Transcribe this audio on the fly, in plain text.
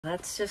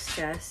Let's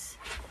discuss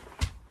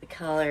the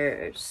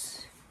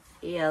colors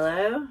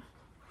yellow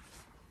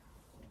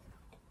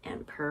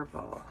and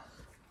purple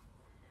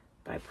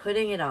by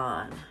putting it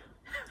on.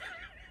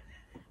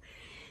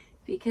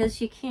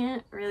 Because you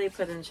can't really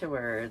put into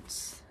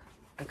words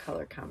a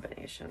color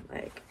combination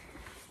like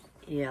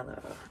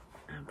yellow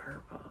and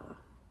purple.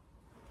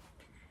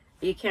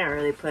 You can't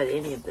really put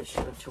any of this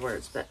shit into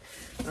words, but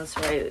that's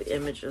why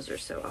images are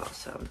so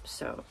awesome.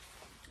 So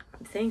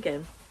I'm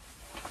thinking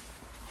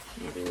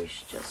maybe we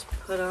should just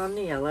put on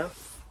the yellow,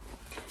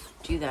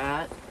 do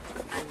that,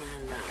 and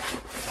then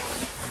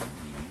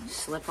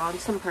slip on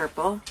some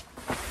purple.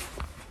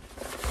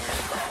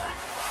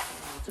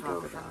 And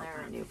we'll talk about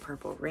my new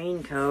purple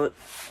raincoat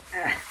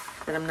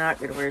that I'm not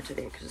going to wear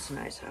today because it's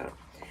nice out.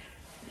 I'm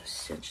going to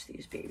cinch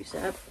these babies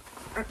up.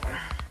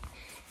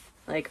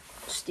 Like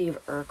Steve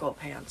Urkel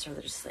pants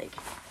are just like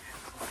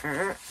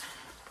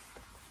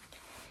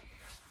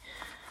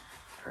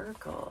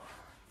Urkel.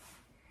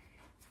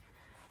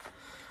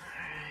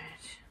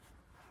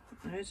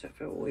 Why does it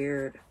feel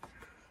weird?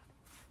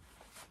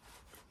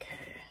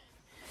 Okay,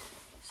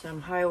 so I'm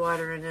high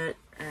watering it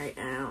right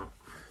now.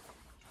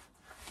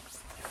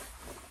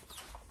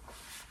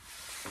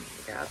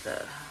 We got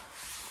the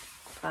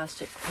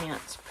plastic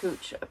pants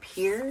pooch up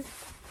here.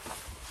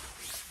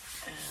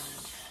 And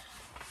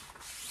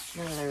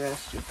none of the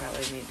rest you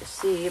probably need to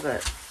see,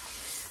 but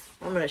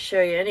I'm going to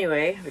show you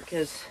anyway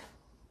because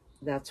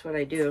that's what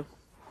I do.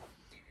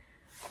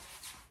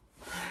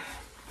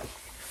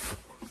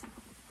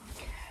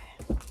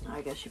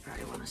 I guess you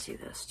probably want to see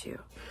this too.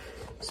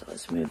 So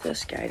let's move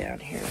this guy down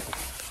here.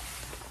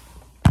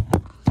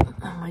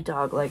 Oh, my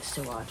dog likes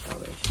to watch all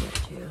this shit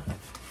too.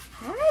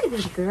 Hi,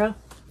 big girl.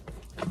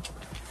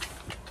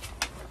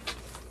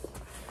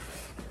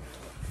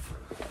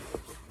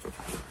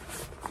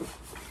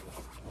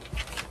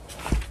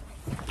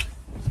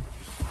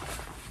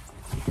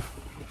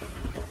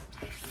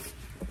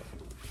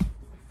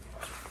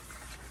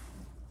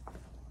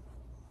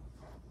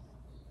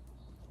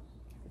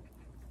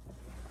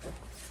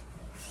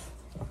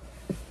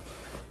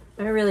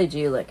 I really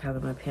do like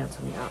having my pants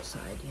on the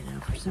outside, you know.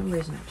 For some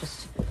reason, I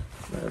just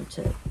love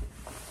to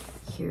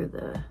hear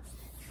the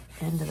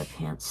end of the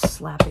pants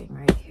slapping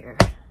right here.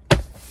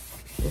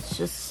 It's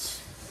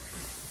just,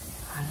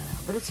 I don't know.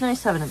 But it's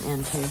nice having them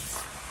in, too.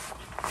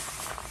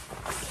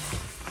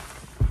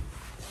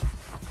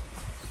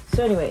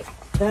 So anyway,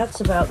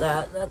 that's about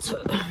that. That's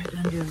what we're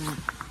done doing that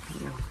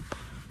video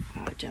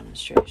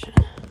demonstration.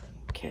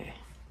 Okay.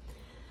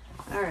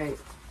 All right.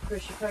 Of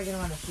course, you're probably going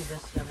to want to see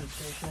this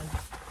demonstration.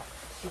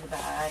 See the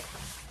bag.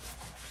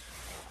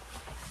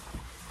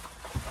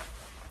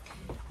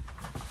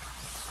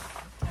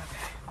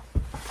 Okay.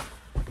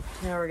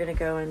 Now we're gonna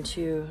go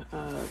into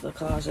the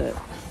closet.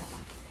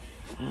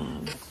 We're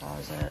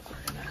gonna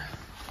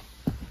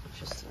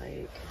just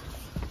like,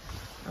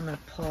 I'm gonna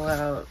pull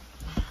out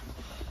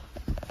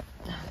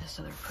this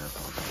other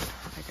purple that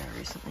I got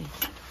recently.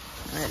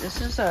 All right,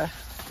 this is a.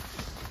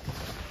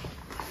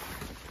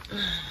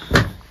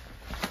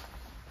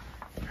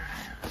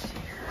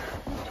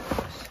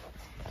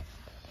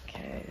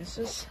 This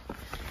is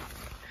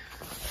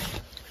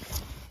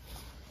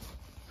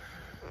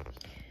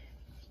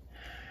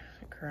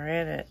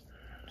Granite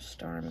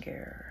Storm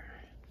Gear.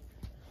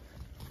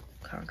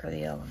 Conquer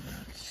the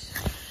elements.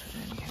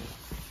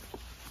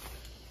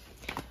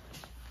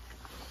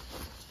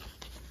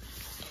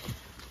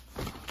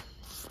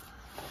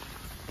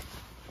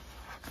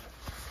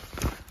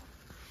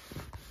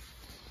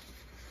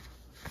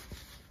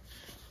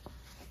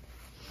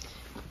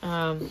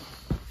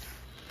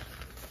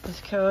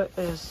 This coat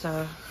is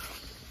a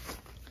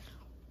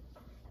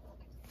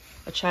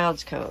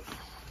child's coat,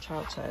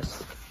 child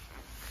size,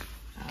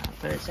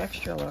 but it's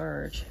extra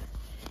large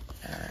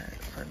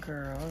for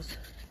girls,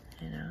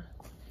 you know,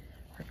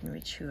 or it can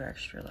be 2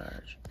 extra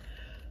large.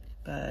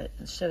 But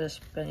instead of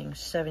spending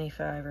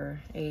 $75 or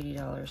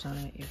 $80 on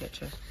it, you get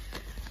to,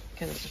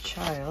 because it's a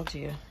child,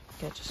 you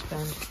get to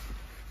spend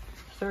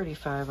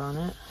 $35 on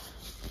it.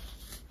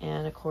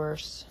 And of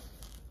course,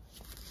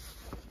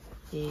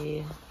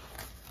 the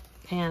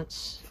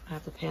pants, I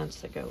have the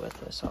pants that go with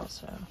this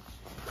also.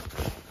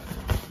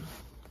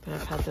 But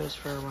I've had those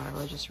for a while.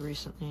 I just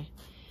recently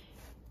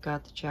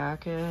got the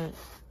jacket.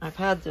 I've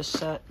had this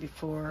set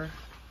before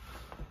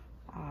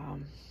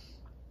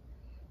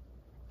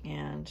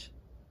and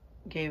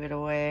gave it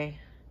away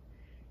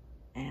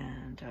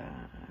and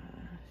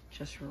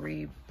just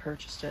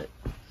repurchased it.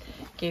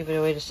 Gave it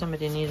away to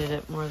somebody who needed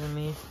it more than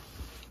me.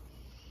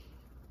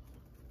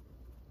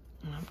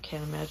 I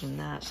can't imagine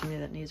that. Somebody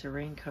that needs a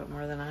raincoat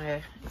more than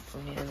I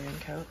will need a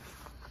raincoat.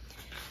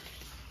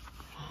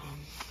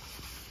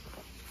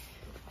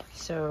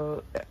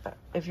 So,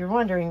 if you're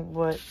wondering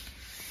what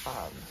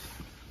I'm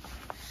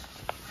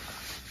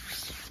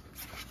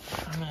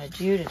going to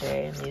do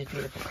today in these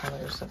beautiful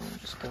colors, I'm going to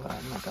just go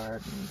out in my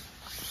garden.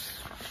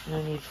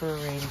 No need for a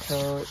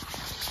raincoat.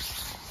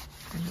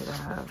 I need to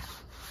have,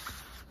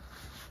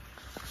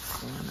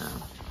 I don't know.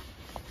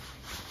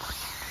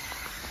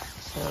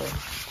 So,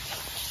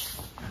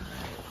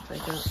 alright. I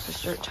don't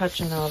start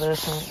touching all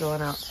this, I'm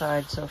going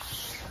outside, so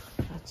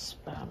let's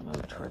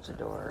move towards the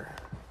door.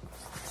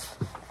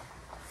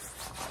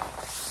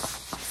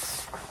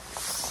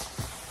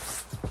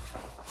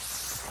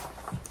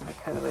 I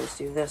kind of always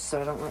do this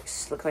so I don't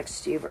look like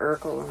Steve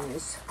Urkel in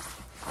these.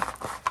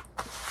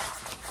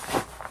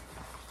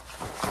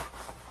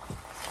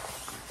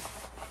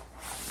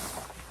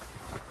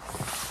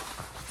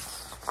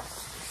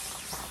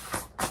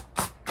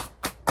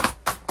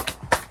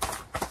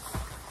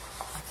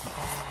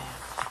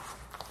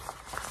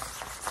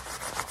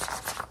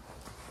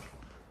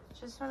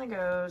 Just want to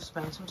go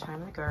spend some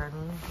time in the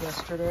garden.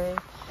 Yesterday,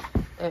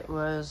 it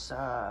was,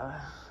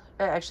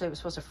 actually it was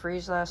supposed to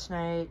freeze last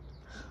night.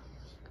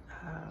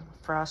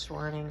 Frost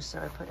warning, so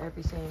I put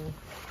everything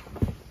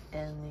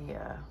in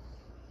the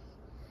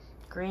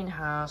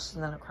greenhouse,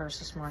 and then of course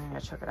this morning I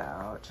took it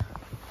out.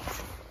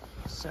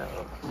 So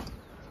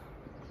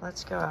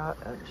let's go out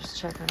and just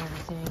check on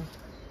everything,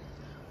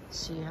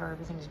 see how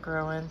everything's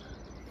growing.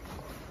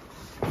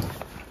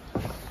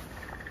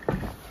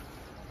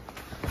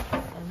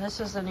 And this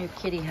is the new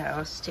kitty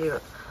house too.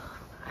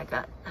 I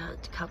got a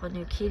couple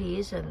new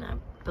kitties and I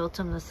built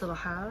them this little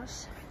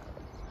house.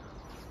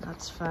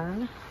 That's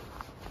fun.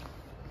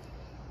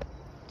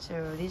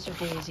 So these are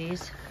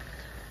daisies.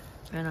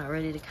 They're not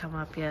ready to come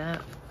up yet.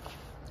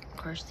 Of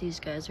course, these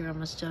guys are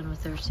almost done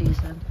with their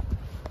season.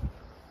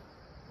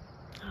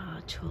 Oh,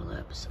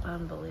 tulips,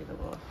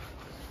 unbelievable.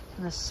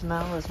 And the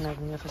smell is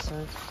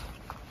magnificent.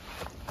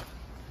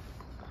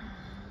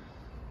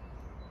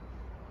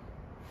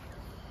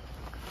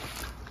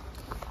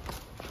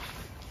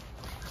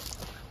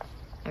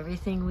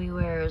 Everything we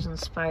wear is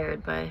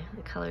inspired by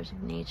the colors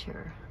of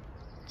nature.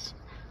 It's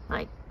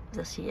like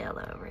this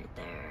yellow right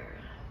there.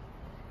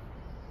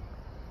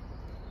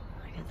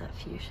 Look at that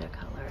fuchsia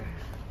color.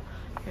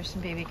 Here's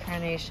some baby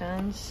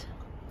carnations.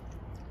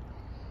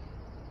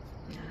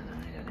 I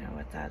don't know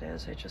what that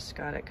is. I just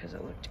got it because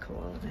it looked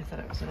cool and I thought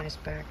it was a nice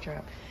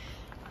backdrop.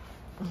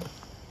 Of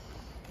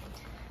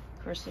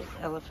course, the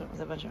elephant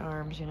with a bunch of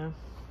arms, you know.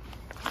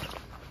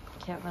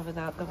 Can't live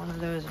without one of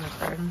those in a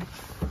garden.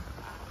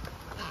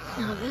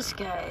 Now this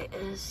guy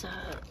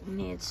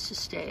needs to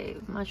stay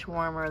much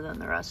warmer than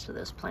the rest of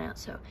this plant,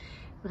 so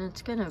when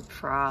it's gonna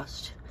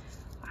frost,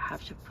 I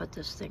have to put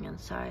this thing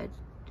inside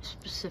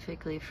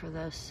specifically for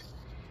this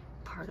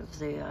part of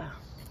the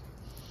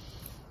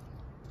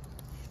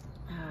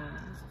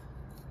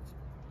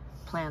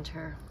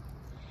planter.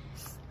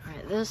 All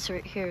right, this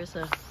right here is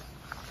a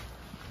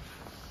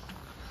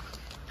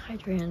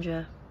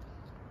hydrangea.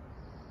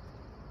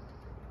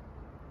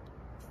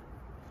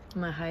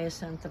 My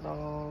hyacinth have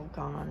all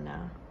gone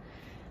now.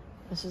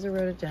 This is a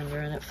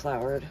rhododendron, it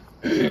flowered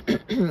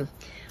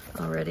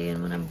already,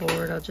 and when I'm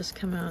bored, I'll just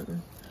come out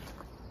and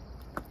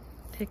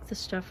pick the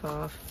stuff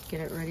off,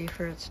 get it ready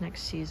for its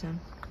next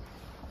season.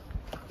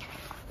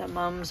 The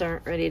mums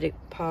aren't ready to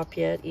pop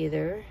yet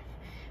either,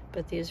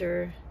 but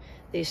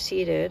they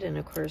seeded, and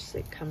of course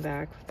they come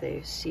back with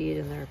the seed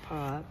in their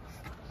pot.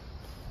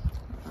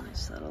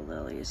 Nice little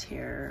lilies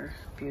here,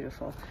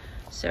 beautiful.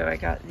 So I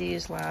got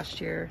these last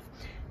year.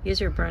 These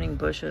are burning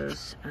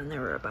bushes, and they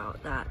were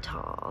about that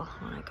tall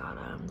when I got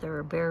them. They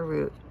were bare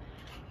root,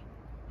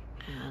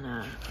 and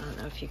I don't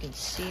know if you can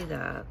see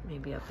that.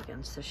 Maybe up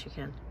against this you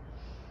can.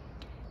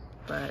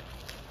 But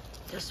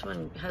this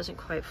one hasn't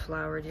quite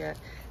flowered yet.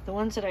 The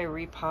ones that I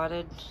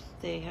repotted,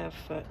 they have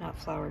not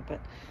flowered, but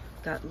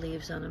got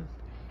leaves on them.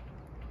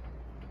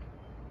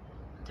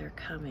 They're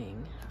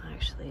coming.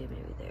 Actually, maybe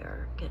they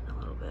are getting a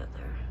little bit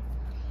there.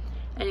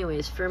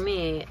 Anyways, for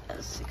me,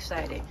 it's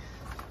exciting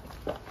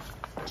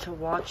to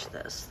watch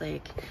this.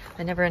 Like,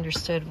 I never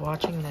understood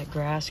watching the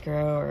grass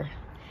grow or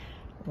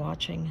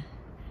watching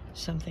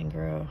something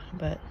grow,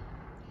 but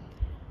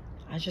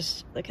I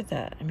just, look at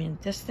that. I mean,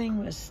 this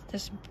thing was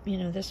this, you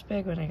know, this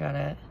big when I got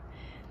it.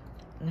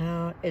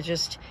 Now it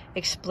just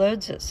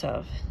explodes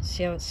itself.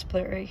 See how it's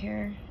split right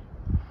here?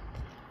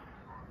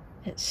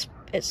 It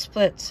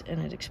splits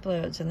and it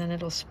explodes, and then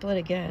it'll split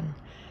again,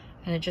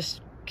 and it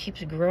just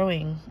keeps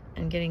growing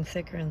and getting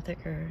thicker and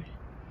thicker.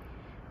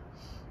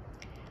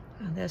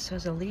 This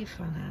has a leaf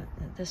on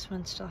it. This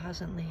one still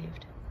hasn't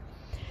leaved.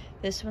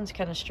 This one's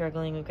kind of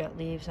struggling. We've got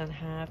leaves on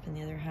half, and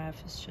the other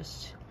half is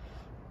just,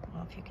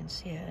 well, if you can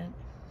see it,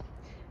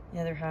 the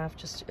other half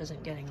just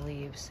isn't getting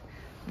leaves.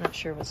 I'm not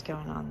sure what's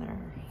going on there.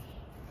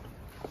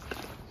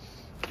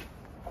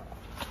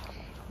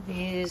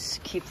 These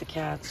keep the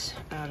cats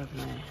out of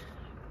my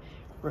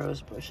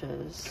rose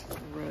bushes.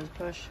 Rose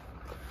bush.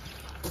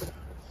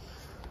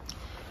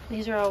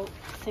 These are all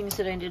things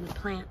that I didn't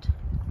plant.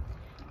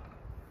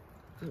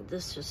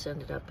 This just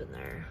ended up in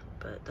there,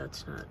 but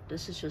that's not,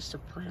 this is just a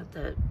plant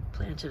that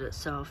planted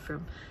itself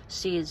from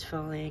seeds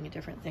falling and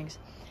different things.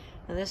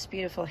 Now this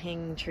beautiful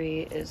hanging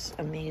tree is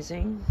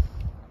amazing.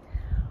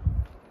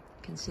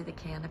 You can see the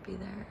canopy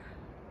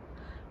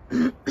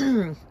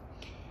there.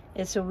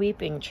 It's a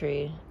weeping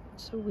tree.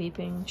 It's a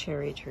weeping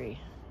cherry tree.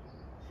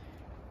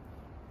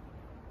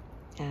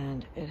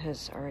 And it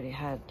has already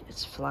had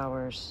its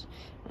flowers,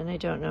 and I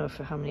don't know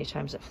how many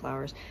times it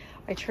flowers.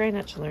 I try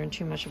not to learn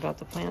too much about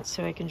the plants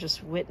so I can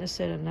just witness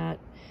it and not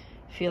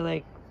feel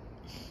like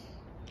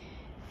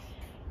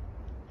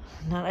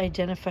not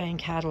identify and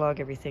catalog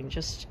everything,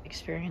 just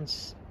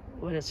experience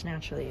what it's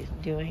naturally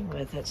doing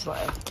with its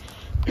life.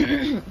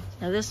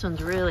 Now this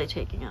one's really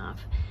taking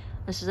off.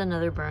 This is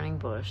another burning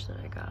bush that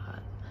I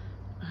got.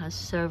 It has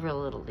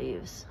several little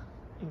leaves.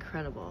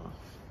 Incredible.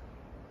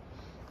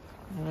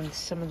 And when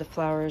some of the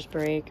flowers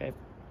break, I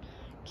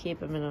keep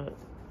them in a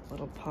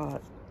little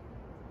pot.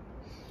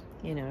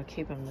 You know,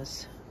 keep them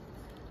as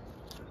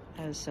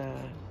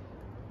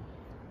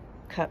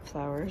cut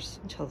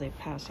flowers until they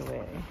pass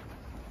away.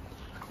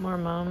 More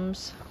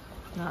mums,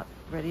 not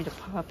ready to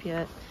pop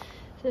yet.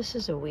 This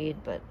is a weed,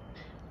 but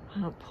I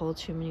don't pull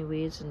too many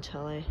weeds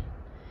until I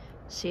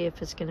see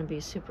if it's going to be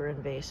super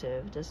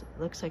invasive. It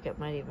looks like it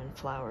might even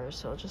flower,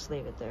 so I'll just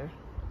leave it there.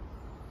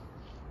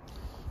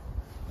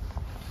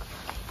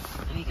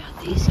 We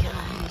got these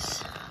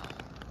guys.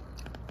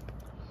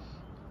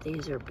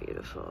 These are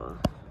beautiful.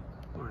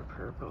 More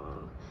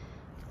purple.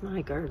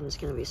 My garden's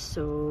going to be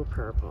so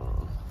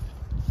purple.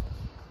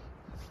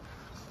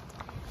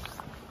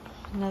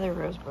 Another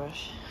rose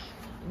bush.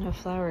 No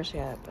flowers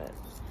yet, but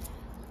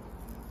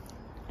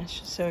it's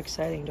just so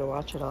exciting to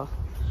watch it all.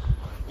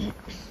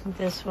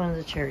 This one's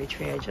a cherry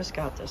tree. I just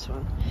got this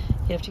one.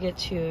 You have to get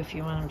 2 if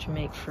you want them to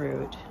make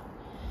fruit,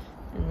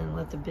 and then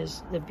let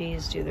the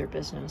bees do their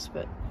business.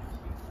 But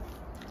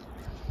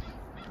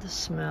the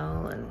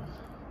smell, and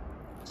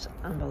it's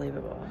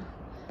unbelievable.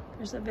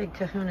 There's a big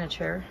kahuna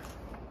chair,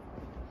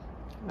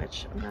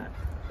 which don't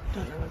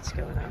know what's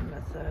going on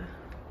with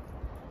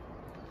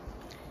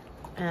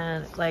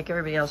and like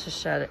everybody else's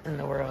shed in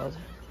the world,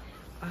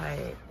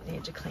 I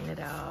need to clean it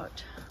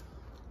out.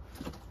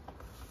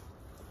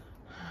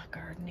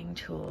 Gardening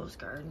tools,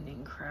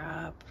 gardening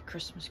crap,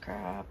 Christmas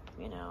crap,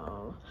 you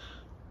know.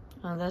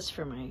 Oh, that's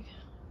for my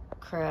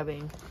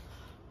crabbing.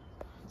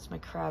 It's my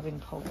crabbing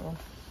pole,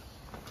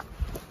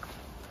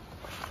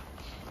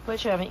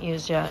 which I haven't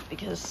used yet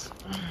because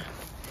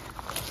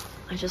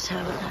I just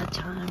haven't had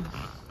time.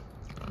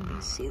 Let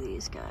me see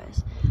these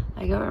guys.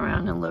 I go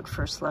around and look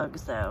for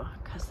slugs though,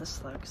 because the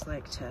slugs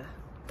like to,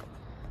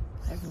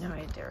 I have no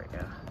idea, there we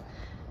go.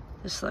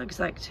 The slugs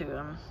like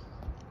to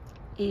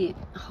eat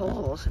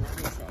holes and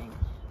everything.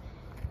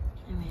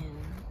 I mean,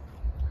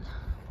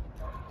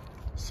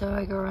 so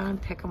I go around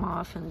and pick them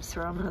off and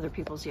throw them in other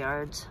people's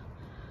yards,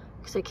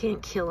 because I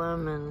can't kill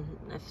them, and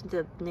if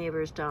the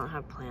neighbors don't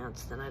have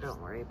plants, then I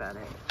don't worry about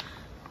it.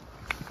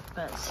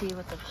 But see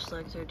what the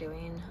slugs are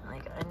doing.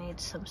 Like, I need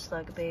some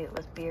slug bait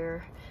with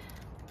beer.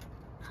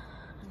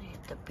 I need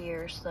the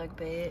beer slug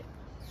bait.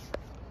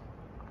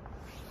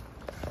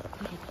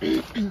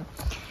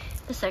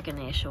 The second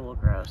acacia will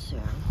grow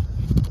soon.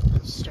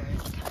 It's starting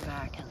to come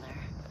back in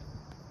there.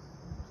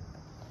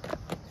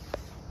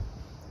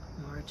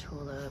 More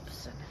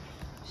tulips, and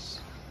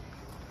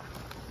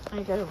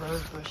I got a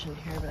rose bush in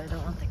here, but I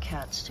don't want the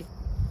cats to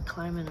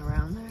climb in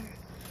around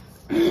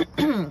there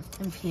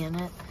and pee in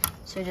it.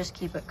 So I just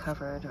keep it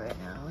covered right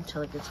now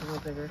until it gets a little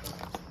bigger.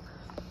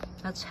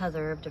 That's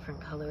heather of different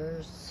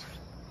colors.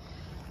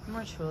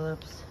 More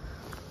tulips.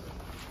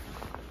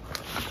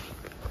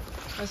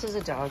 This is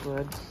a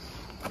dogwood.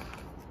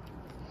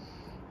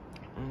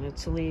 And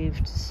its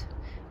leaves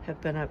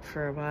have been up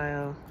for a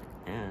while,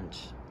 and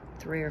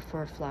 3 or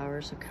 4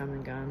 flowers have come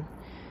and gone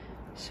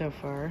so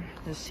far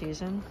this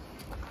season.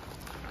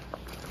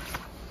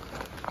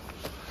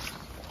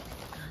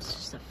 It's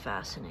just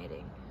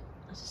fascinating.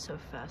 This is so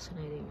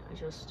fascinating.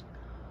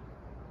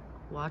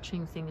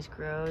 Watching things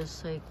grow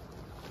is like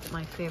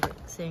my favorite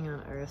thing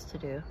on earth to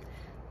do.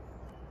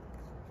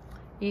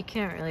 You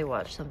can't really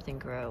watch something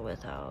grow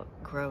without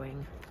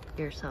growing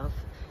yourself,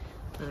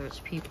 whether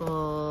it's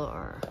people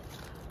or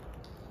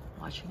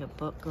watching a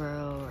book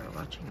grow or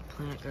watching a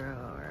plant grow.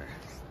 Or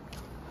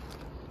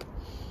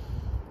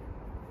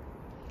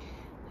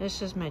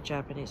this is my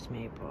Japanese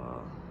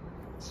maple.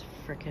 It's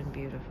freaking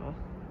beautiful.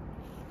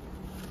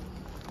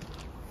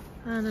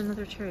 And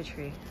another cherry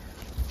tree,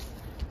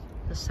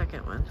 the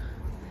second one,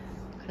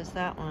 because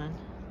that one,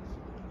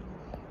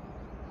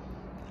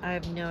 I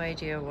have no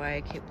idea why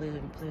I keep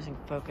losing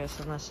focus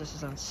unless this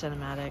is on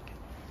cinematic.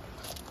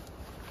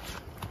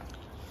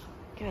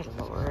 Good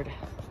Lord.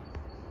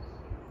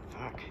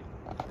 Fuck.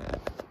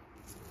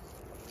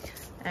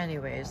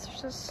 Anyways,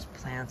 there's just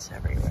plants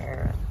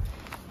everywhere.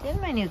 Then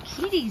my new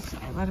kitties,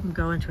 I let them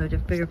go into a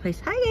bigger place.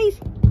 Hi guys.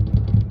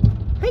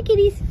 Hi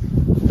kitties.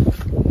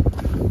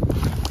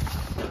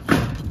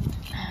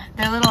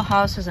 Their little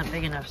house isn't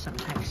big enough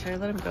sometimes, so I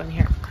let them go in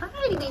here.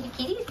 Hi, baby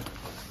kitties.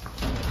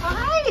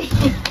 Hi.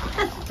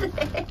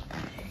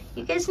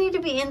 You guys need to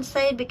be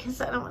inside because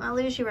I don't want to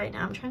lose you right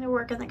now. I'm trying to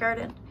work in the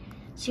garden.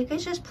 So you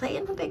guys just play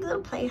in the big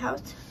little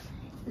playhouse.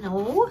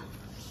 No.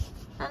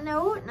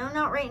 No,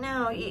 not right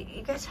now.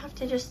 You guys have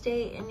to just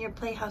stay in your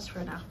playhouse for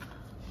now.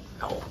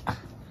 No.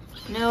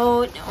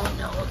 No.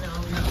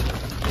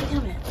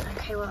 Damn it.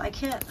 Okay, well, I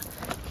can't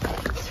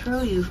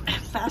throw you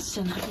fast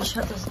enough and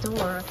shut this door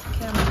off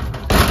the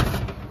camera.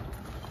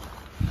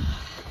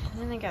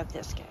 And then I got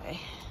this guy.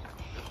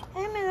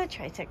 I'm gonna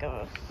try to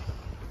go.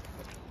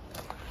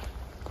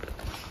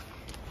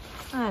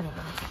 I don't know.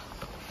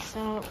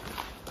 So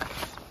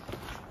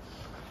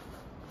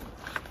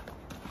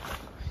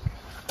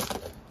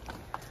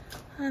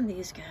and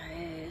these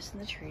guys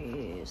and the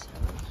trees.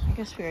 I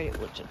guess we already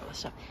looked at all this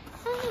stuff.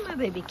 Oh, my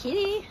baby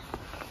kitty.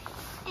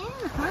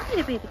 Oh, hi,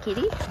 the baby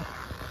kitty.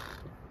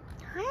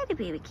 Hi, the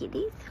baby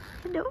kitties.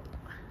 Hello.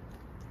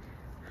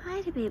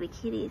 Hi, the baby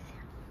kitties.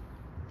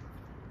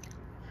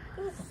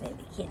 Here's the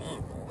baby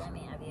kitties. Let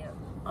me have you.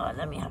 Oh,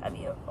 let me have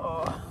you.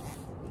 Oh,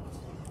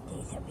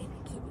 these are baby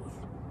kitties.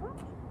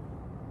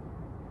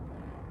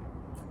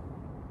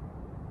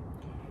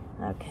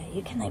 Okay,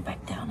 you can lay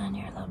back down on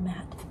your little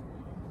mat.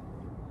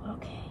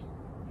 Okay.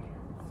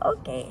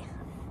 Okay.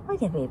 Where's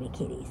the baby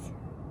kitties?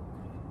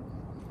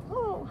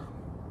 Oh.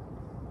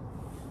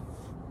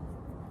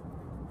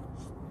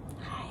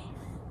 Hi.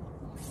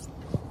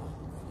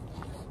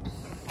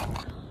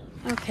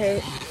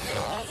 Okay.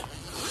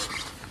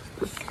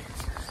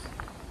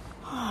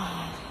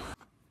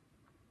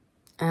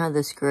 I had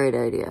this great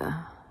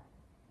idea.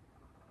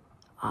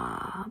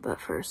 But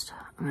first,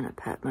 I'm gonna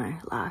pet my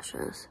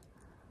lashes.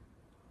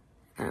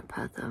 Gotta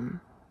pet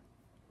them.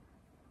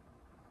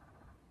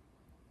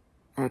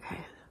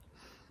 Okay.